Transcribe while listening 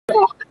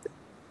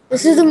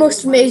This is the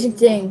most amazing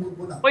thing.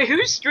 Wait,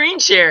 who's screen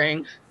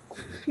sharing?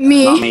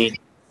 Me. Not me.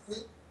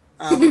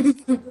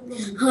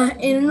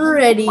 And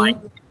ready.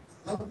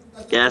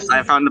 Yes,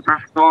 I found the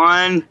perfect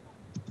one.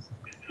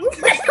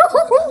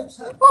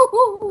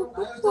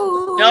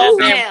 No,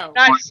 man,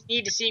 I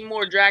need to see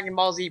more Dragon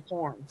Ball Z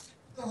porn.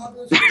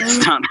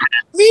 It's not bad.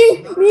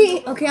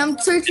 Me. Okay, I'm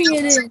searching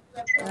it in.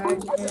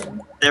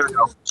 There we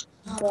go.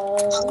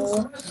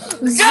 Ball.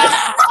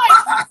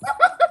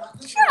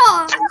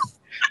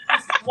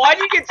 Why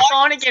do you get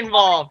Sonic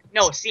involved?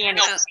 No,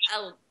 Sonic.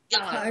 Oh,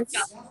 God.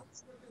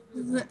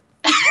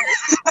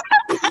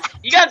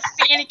 You got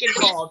Sonic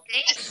involved.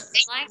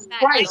 Like that.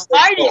 Christ,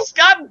 Heidi,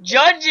 stop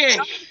judging.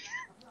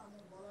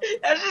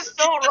 That's just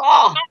so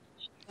wrong.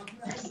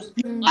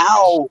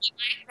 Ow!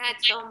 Like that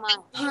so much.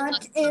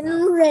 Hot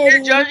and ready.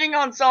 You're judging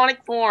on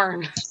Sonic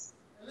porn.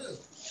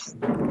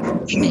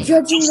 You're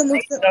judging the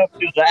most. Don't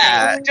do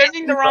that. You're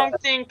judging the wrong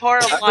thing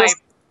part of life.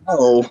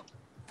 Oh,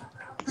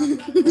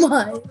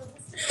 My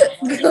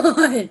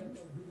God.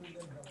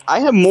 I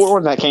have more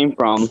where that came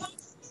from.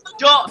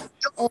 Don't.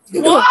 Oh,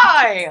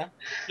 Why?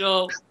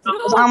 No.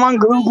 I'm on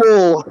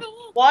Google.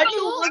 Why do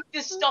you look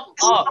this stuff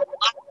up?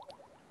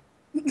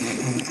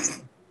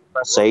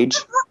 Press Sage.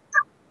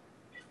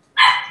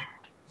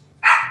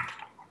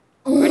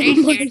 Are they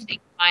seriously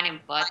finding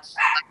butts?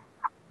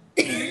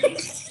 I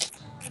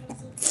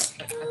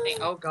think,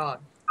 oh god.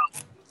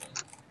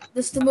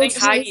 This is the I think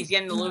most. Heidi's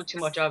getting a little too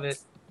much of it.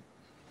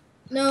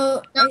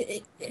 No.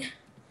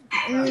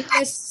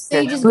 This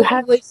stage is Who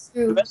going way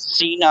through. I've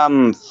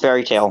seen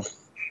Fairy Tale.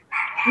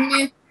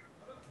 Meh.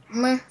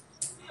 Meh.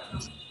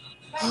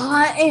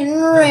 Hot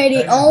and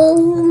ready.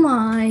 Oh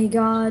my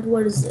God.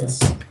 What is this?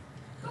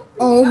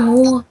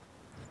 Oh.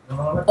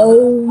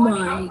 Oh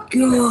my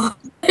God.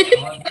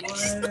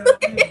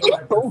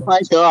 Oh my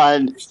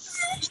god.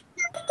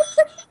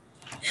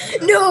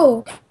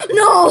 No.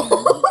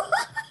 No.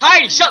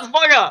 Heidi, shut the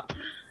fuck up!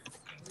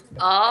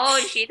 Oh,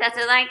 she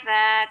doesn't like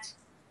that.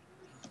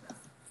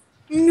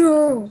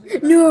 No.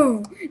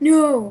 No.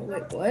 No.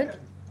 Wait, what?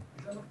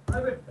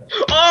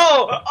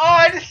 Oh,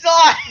 I just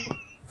saw it!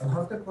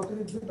 Hot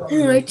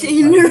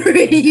and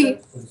ready.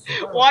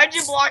 Why'd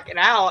you block it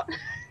out?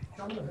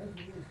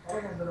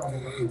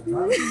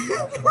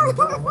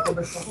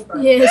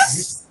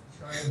 Yes.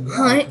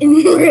 Hot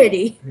and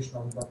ready.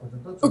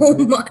 Oh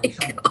my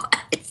God.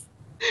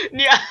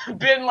 Yeah,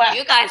 been left.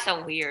 You guys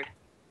are weird.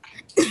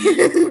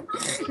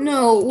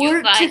 No, You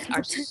we're guys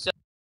are so.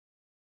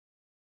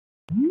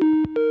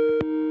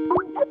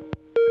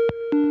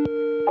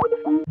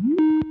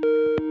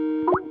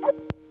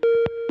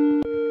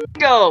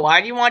 Go.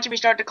 Why do you want me to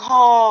start the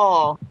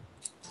call?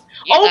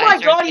 You Oh my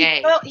guys are god,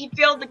 gay. he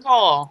failed the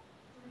call.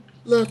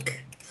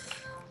 Look.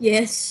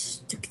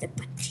 Yes.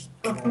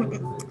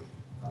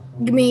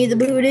 Give me the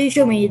booty,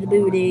 show me the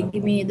booty.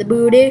 Give me the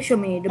booty, show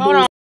me the Hold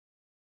booty. on.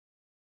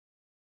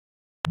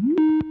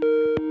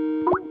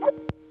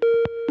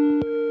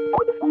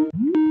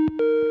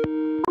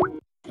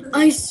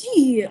 I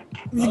see.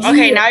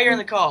 Okay, now you're in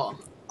the call.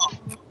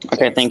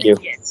 Okay, thank you.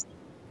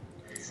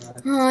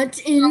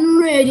 Hot and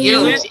ready. You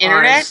lose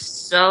internet? Are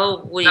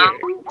so weird.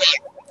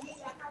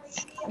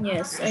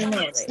 Yes, I know.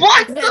 Right?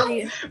 What?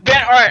 Very-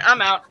 Ben, alright,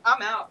 I'm out.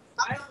 I'm out.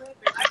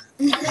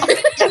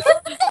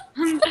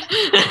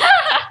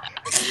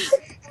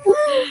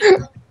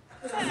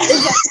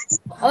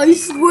 I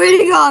swear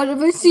to God, if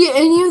I see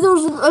any of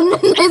those on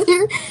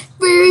another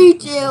fairy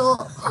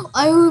tale,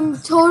 I am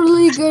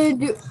totally gonna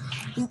do.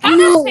 How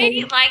No, does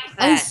Sadie like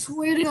I that?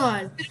 swear to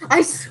God.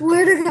 I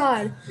swear to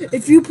God.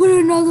 If you put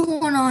another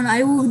one on,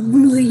 I will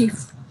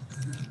leave.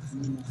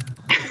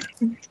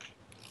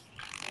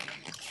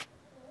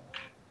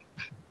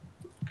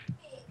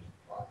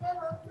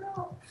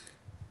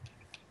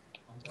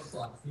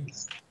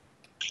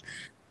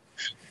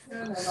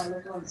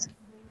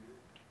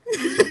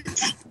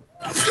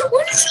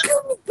 When is he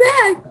coming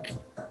back?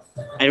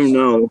 I don't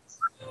know.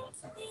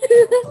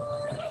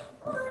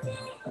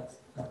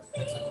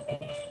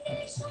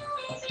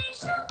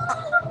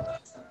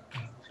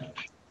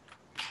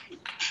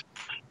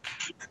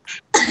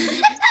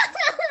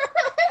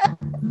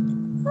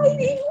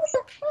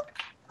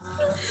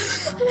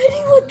 Heidi,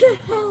 what the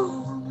hell?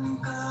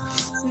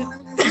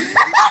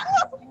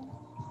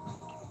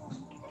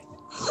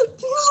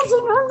 Females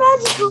are not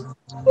magical.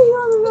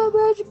 Females are not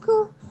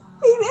magical.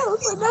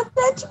 Females are not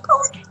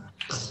magical.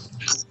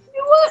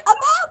 You what? I'm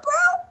out,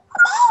 bro.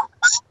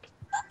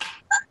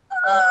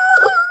 I'm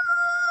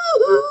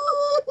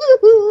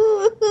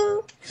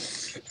out.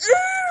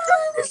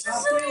 This is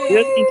so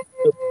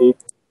weird.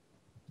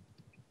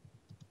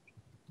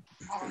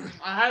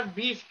 I have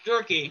beef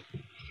jerky.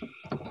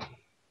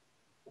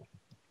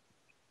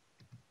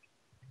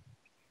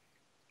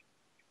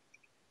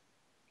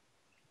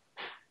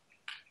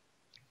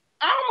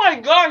 Oh my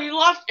god, he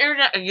lost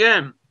internet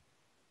again.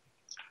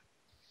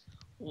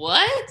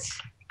 What?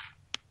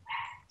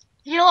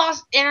 He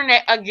lost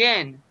internet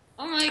again.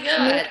 Oh my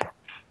god.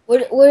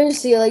 Where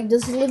is he? Like,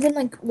 does he live in,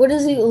 like, where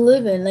does he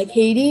live in? Like,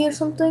 Haiti or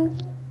something?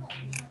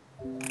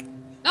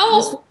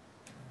 No!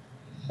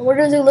 Where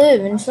does he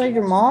live? Inside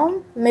your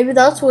mom? Maybe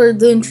that's where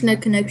the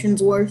internet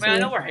connection's worse. I mean, I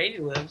know where Heidi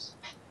lives.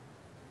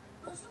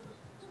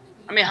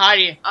 I mean,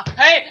 Heidi.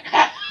 Hey!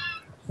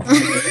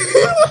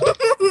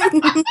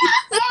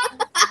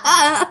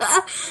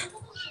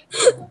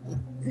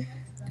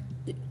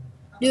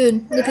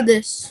 Dude, look at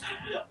this.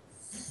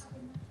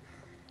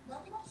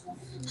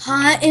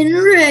 Hot and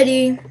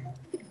ready.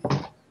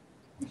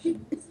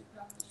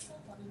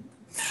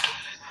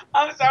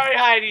 I'm sorry,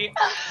 Heidi.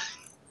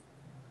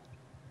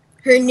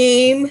 Her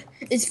name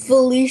is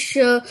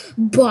Felicia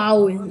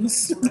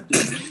Bowens.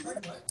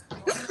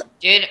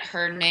 Dude,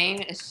 her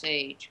name is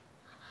Sage.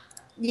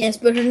 Yes,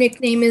 but her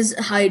nickname is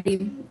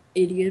Heidi.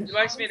 Idiot. She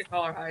likes me to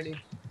call her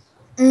Heidi.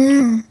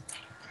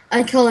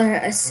 I call her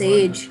a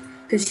sage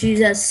because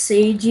she's as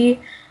sagey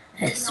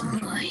as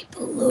my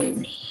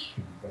baloney.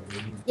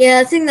 Yeah,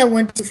 I think that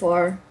went too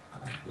far.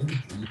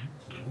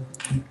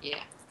 Yeah.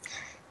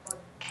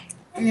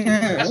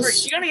 That's where Yes.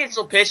 she's gonna get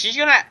so pissed. She's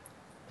gonna.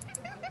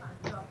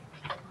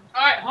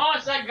 Alright, hold on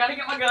a second. Gotta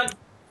get my gun.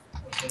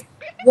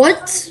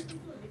 What?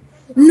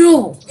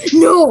 No,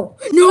 no,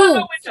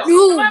 no, Come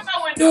no, out my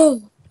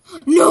window.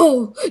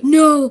 no,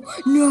 no,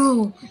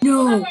 no,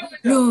 no,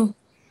 no.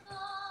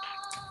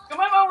 Come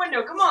out my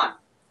window. Come on.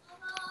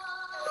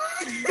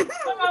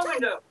 Come out my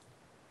window.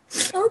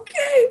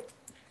 Okay.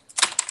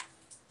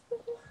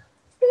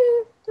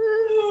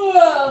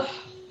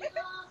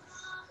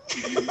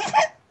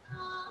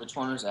 Which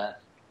one was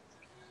that?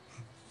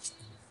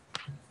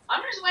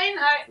 I'm just waiting.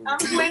 I'm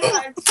just waiting.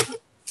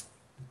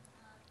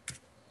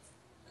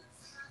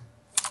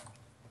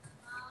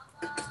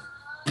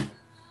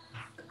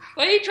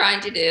 What are you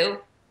trying to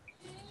do?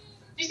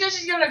 She said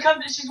she's gonna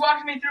come. She's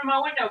walking me through my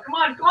window. Come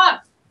on, come on.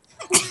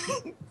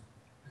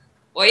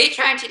 What are you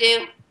trying to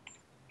do?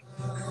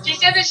 She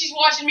said that she's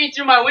watching me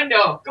through my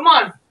window. Come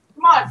on,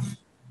 come on.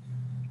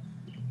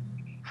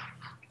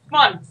 Come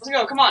on, let's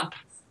go. Come on.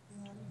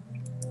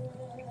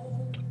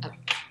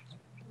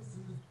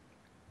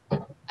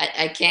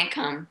 I can't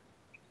come.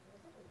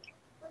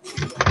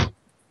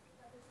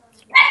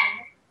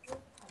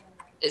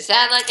 Is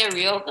that like a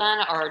real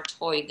gun or a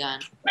toy gun?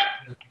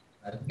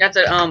 That's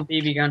a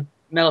BB gun,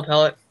 metal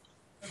pellet.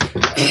 So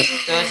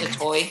it's a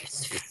toy.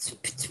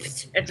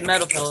 It's a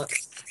metal pellet,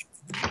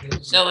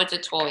 So it's a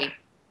toy.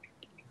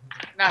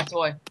 not a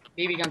toy.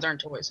 BB guns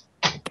aren't toys.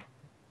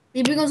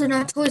 BB guns are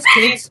not toys,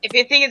 kids. If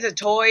you think it's a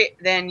toy,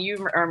 then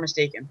you are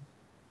mistaken.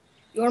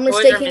 You're Toys are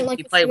mistaken meant like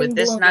to be played with.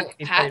 This is not to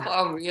be Have played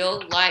with. a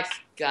real life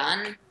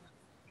gun?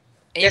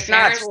 It's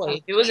not a toy.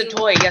 If it was a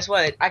toy, guess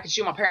what? I could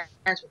shoot my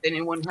parents with it and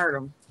it wouldn't hurt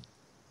them.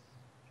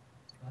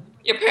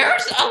 Your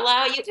parents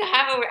allow you to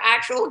have an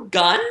actual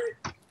gun?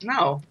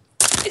 No.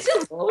 Is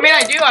it I loaded? mean,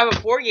 I do. I have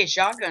a 48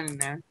 shotgun in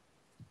there.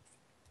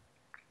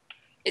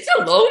 Is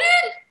it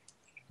loaded?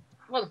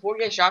 Well, the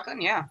 48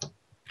 shotgun, yeah.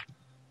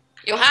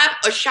 You have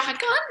a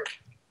shotgun?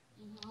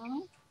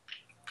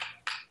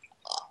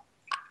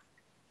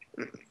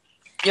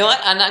 You know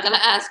what? I'm not gonna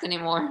ask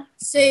anymore.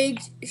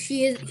 Sage,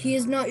 he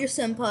is not your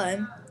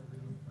senpai.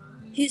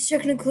 He's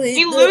technically.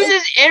 He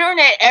loses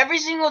internet every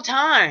single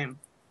time.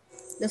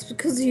 That's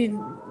because he. I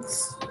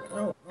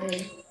don't know.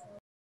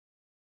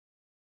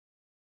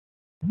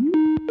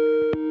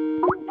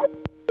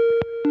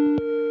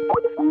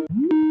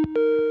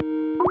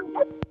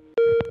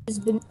 It's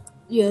been.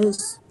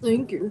 Yes,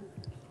 thank you.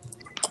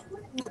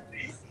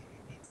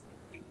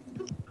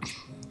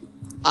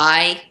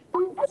 I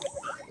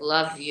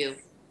love you.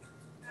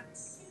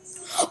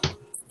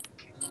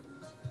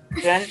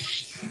 Then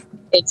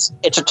It's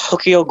a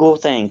Tokyo Ghoul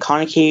thing.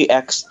 Kaneki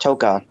X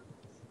Toka.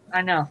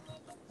 I know.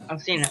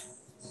 I've seen it.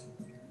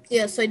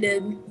 Yes, I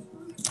did.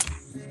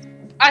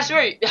 I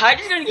swear,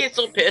 Heidi's gonna get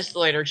so pissed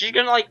later. She's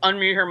gonna like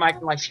unmute her mic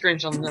and like scream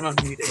something and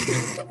unmute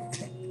it.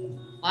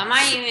 Why am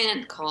I even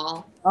in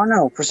call? Oh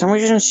no, for some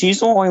reason she's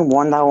the only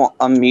one that will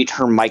unmute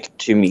her mic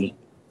to me.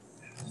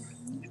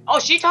 Oh,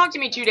 she talked to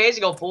me 2 days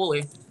ago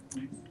fully.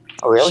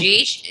 Oh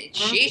really?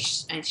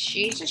 She's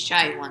a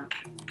shy one.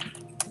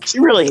 She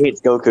really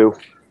hates Goku.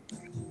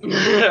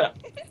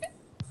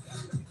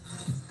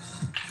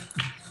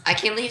 I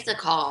can leave the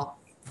call.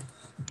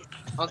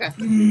 Okay.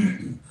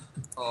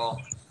 Oh.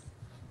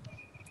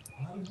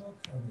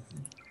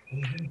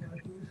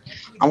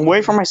 I'm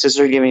waiting for my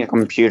sister to give me a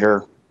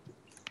computer.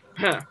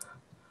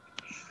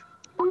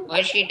 What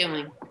is she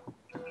doing?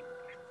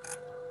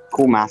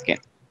 Cool math game.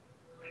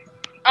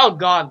 Oh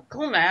god,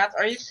 cool math.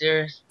 Are you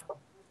serious?